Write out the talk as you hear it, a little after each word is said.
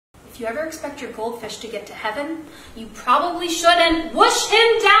you ever expect your goldfish to get to heaven, you probably shouldn't whoosh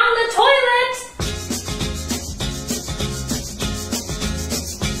him down the toilet!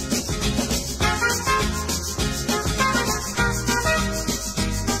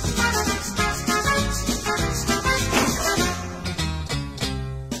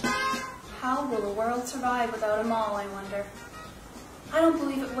 How will the world survive without Amahl, I wonder? I don't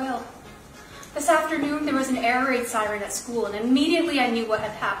believe it will. This afternoon there was an air raid siren at school, and immediately I knew what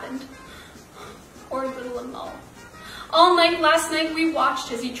had happened. Poor little Amahl. All night last night we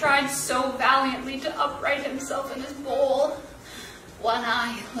watched as he tried so valiantly to upright himself in his bowl. One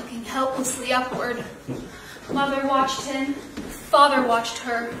eye looking helplessly upward. Mother watched him, father watched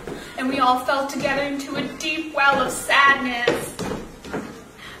her, and we all fell together into a deep well of sadness.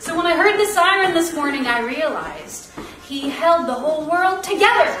 So when I heard the siren this morning, I realized he held the whole world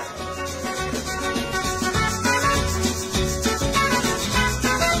together.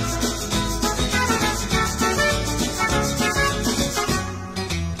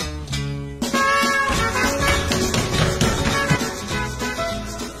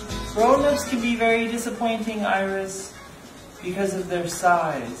 Grown-ups can be very disappointing, Iris, because of their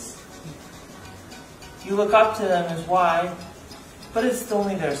size. You look up to them as why, but it's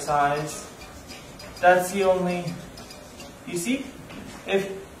only their size. That's the only... You see,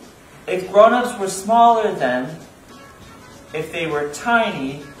 if grown-ups were smaller than, if they were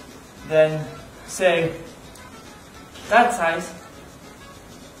tiny, then, say, that size,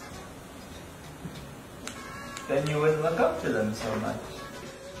 then you wouldn't look up to them so much.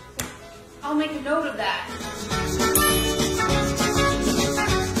 I'll make a note of that.